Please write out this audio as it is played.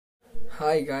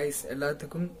Hi guys,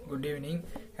 எல்லாத்துக்கும் good evening.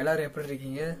 எல்லோரும் எப்படி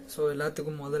இருக்கீங்க? ஸோ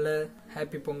எல்லாத்துக்கும் முதல்ல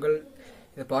ஹாப்பி பொங்கல்.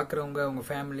 இதை பார்க்குறவங்க உங்கள்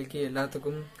ஃபேமிலிக்கு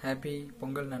எல்லாத்துக்கும் ஹாப்பி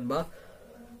பொங்கல் நண்பா.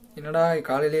 என்னடா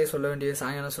காலையிலேயே சொல்ல வேண்டிய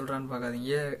சாயங்காலம் சொல்கிறான்னு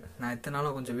பார்க்காதீங்க. நான் இத்தனை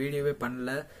நாளும் கொஞ்சம் வீடியோவே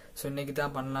பண்ணல. ஸோ இன்றைக்கி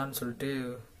தான் பண்ணலான்னு சொல்லிட்டு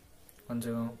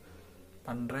கொஞ்சம்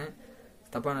பண்ணுறேன்.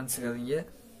 தப்பாக நினச்சிக்காதீங்க.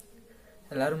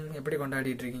 எல்லோரும் எப்படி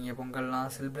கொண்டாடிட்டு இருக்கீங்க?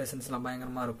 பொங்கல்லாம் செலிப்ரேஷன்ஸ்லாம்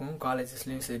பயங்கரமாக இருக்கும்.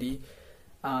 காலேஜஸ்லேயும் சரி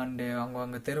அண்டு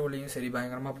அவங்க தெருவுலையும் சரி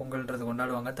பயங்கரமாக பொங்கல்ன்றது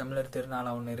கொண்டாடுவாங்க. தமிழர் திருநாள்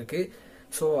ஒன்று இருக்குது.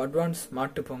 ஸோ அட்வான்ஸ்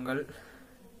மாட்டு Pongal,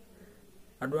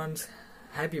 advance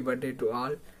happy birthday to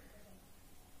all.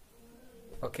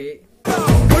 Okay,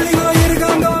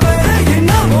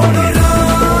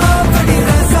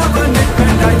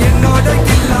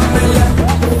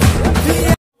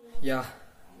 yeah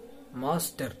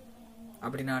master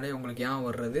அப்படின்னாலே உங்களுக்கு ஏன்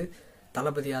வர்றது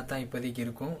தளபதியாக தான் இப்போதைக்கு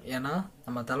இருக்கும். ஏன்னா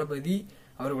நம்ம தளபதி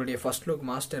அவர்களுடைய ஃபர்ஸ்ட் லுக்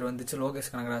மாஸ்டர் வந்துச்சு. லோகேஷ்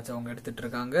கனகராஜ் அவங்க எடுத்துட்டு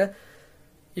இருக்காங்க.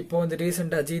 இப்போ வந்து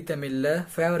ரீசெண்டாக ஜி தமிழில்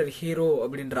ஃபேவரட் ஹீரோ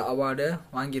அப்படின்ற அவார்டை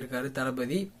வாங்கியிருக்காரு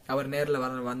தளபதி. அவர் நேரில்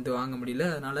வந்து வாங்க முடியல,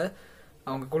 அதனால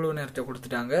அவங்க குழுவினர்கிட்ட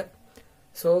கொடுத்துட்டாங்க.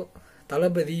 ஸோ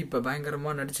தளபதி இப்போ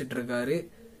பயங்கரமாக நடிச்சிட்டு இருக்காரு.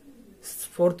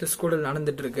 4th ஸ்கூலில்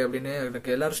நடந்துட்டு இருக்கு அப்படின்னு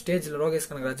இருக்கு. எல்லாரும் ஸ்டேஜில்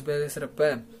லோகேஷ் கனகராஜ்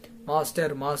பேசுகிறப்ப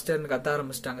மாஸ்டர் மாஸ்டர்னு கத்த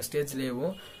ஆரம்பிச்சிட்டாங்க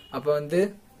ஸ்டேஜ்லேயும். அப்போ வந்து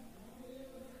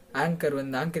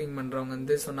ஆங்கரிங் பண்றவங்க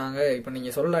வந்து சொன்னாங்க, இப்போ நீங்க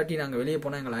சொல்லாட்டி நாங்க வெளியே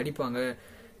போனா எங்களை அடிப்பாங்க,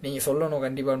 நீங்க சொல்லணும்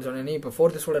கண்டிப்பான்னு சொன்னேன். இப்போ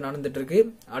 4th ஸ்கூல்ல நடந்துட்டு இருக்கு.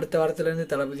 அடுத்த வாரத்துல இருந்து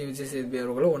தளபதி விஜய் சேதுபதி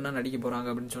அவர்களும் ஒன்னா நடிக்க போறாங்க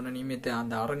அப்படின்னு சொன்ன நிமித்த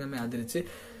அந்த அரங்கமே அதிர்ச்சு.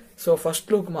 ஸோ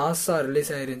ஃபர்ஸ்ட் லுக் மாசா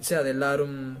ரிலீஸ் ஆயிருந்துச்சு. அது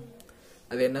எல்லாரும்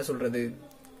அது என்ன சொல்றது,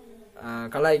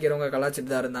 கலாய்க்கிறவங்க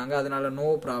கலாய்ச்சிட்டு தான் இருந்தாங்க. அதனால நோ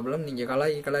ப்ராப்ளம். நீங்க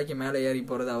கலாய்க்கு மேலே ஏறி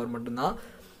போறது அவர் மட்டும்தான்.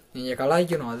 நீங்க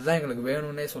கலாய்க்கணும், அதுதான் எங்களுக்கு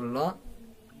வேணும்னே சொல்லலாம்.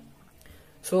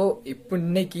 ஸோ இப்போ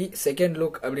இன்னைக்கு செகண்ட்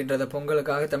லுக் அப்படின்றத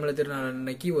பொங்கலுக்காக தமிழ் திருநாள்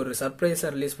இன்னைக்கு ஒரு சர்ப்ரைஸா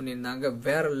ரிலீஸ் பண்ணியிருந்தாங்க.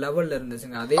 வேற லெவல்ல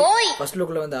இருந்துச்சுங்க. அதே ஃபர்ஸ்ட்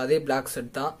லுக்ல வந்து அதே பிளாக் செட்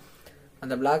தான்.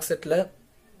 அந்த பிளாக் செட்ல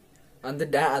வந்து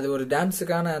அது ஒரு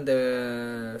டான்ஸுக்கான அந்த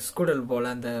ஸ்கூடல்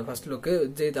போல அந்த ஃபர்ஸ்ட் லுக்கு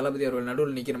விஜய் தளபதி அவர்கள்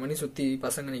நடுவில் நிக்கிற மாதிரி சுத்தி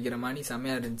பசங்க நிக்கிற மாதிரி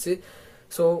செம்மையா இருந்துச்சு.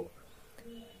 ஸோ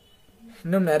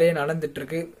இன்னும் நிறைய நடந்துட்டு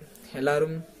இருக்கு.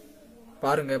 எல்லாரும்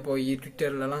பாருங்க, போய்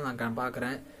ட்விட்டர்லலாம் நான்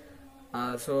பார்க்குறேன்.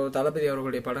 ஸோ தளபதி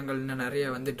அவர்களுடைய படங்கள் இன்னும் நிறைய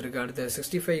வந்துட்டு இருக்கு. அடுத்த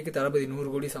 65க்கு தளபதி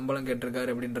 100 கோடி சம்பளம் கேட்டிருக்காரு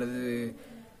அப்படின்றது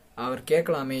அவர்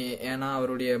கேட்கலாமே. ஏன்னா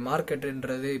அவருடைய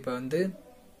மார்க்கெட்டுன்றது இப்போ வந்து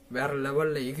வேற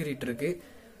லெவலில் எகிரிட்டு இருக்கு.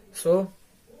 ஸோ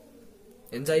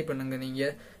என்ஜாய் பண்ணுங்க.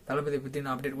 நீங்கள் தளபதி பற்றி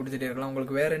நான் அப்டேட் கொடுத்துட்டே இருக்கலாம்.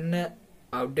 உங்களுக்கு வேற என்ன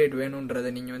அப்டேட்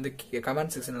வேணுன்றதை நீங்கள் வந்து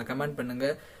கமெண்ட் செக்ஷனில் கமெண்ட் பண்ணுங்க.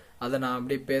 அதை நான்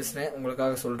அப்படியே பேசுகிறேன்,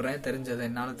 உங்களுக்காக சொல்கிறேன், தெரிஞ்சதை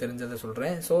என்னால் தெரிஞ்சதை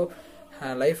சொல்கிறேன். ஸோ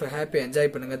லைஃப்பை ஹாப்பியாக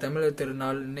என்ஜாய் பண்ணுங்க. தமிழர்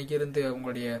திருநாள் இன்னைக்கு இருந்து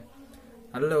உங்களுடைய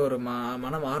நல்ல ஒரு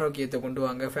மனம் ஆரோக்கியத்தை கொண்டு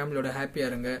வாங்க. ஃபேமிலியோட ஹாப்பியா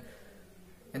இருங்க.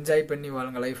 என்ஜாய் பண்ணி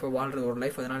வாழுங்க. லைஃபை வாழ்றது ஒரு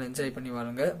லைஃப், அதனால என்ஜாய் பண்ணி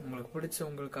வாழுங்க. உங்களுக்கு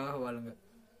பிடிச்சவங்களுக்காக வாழுங்க.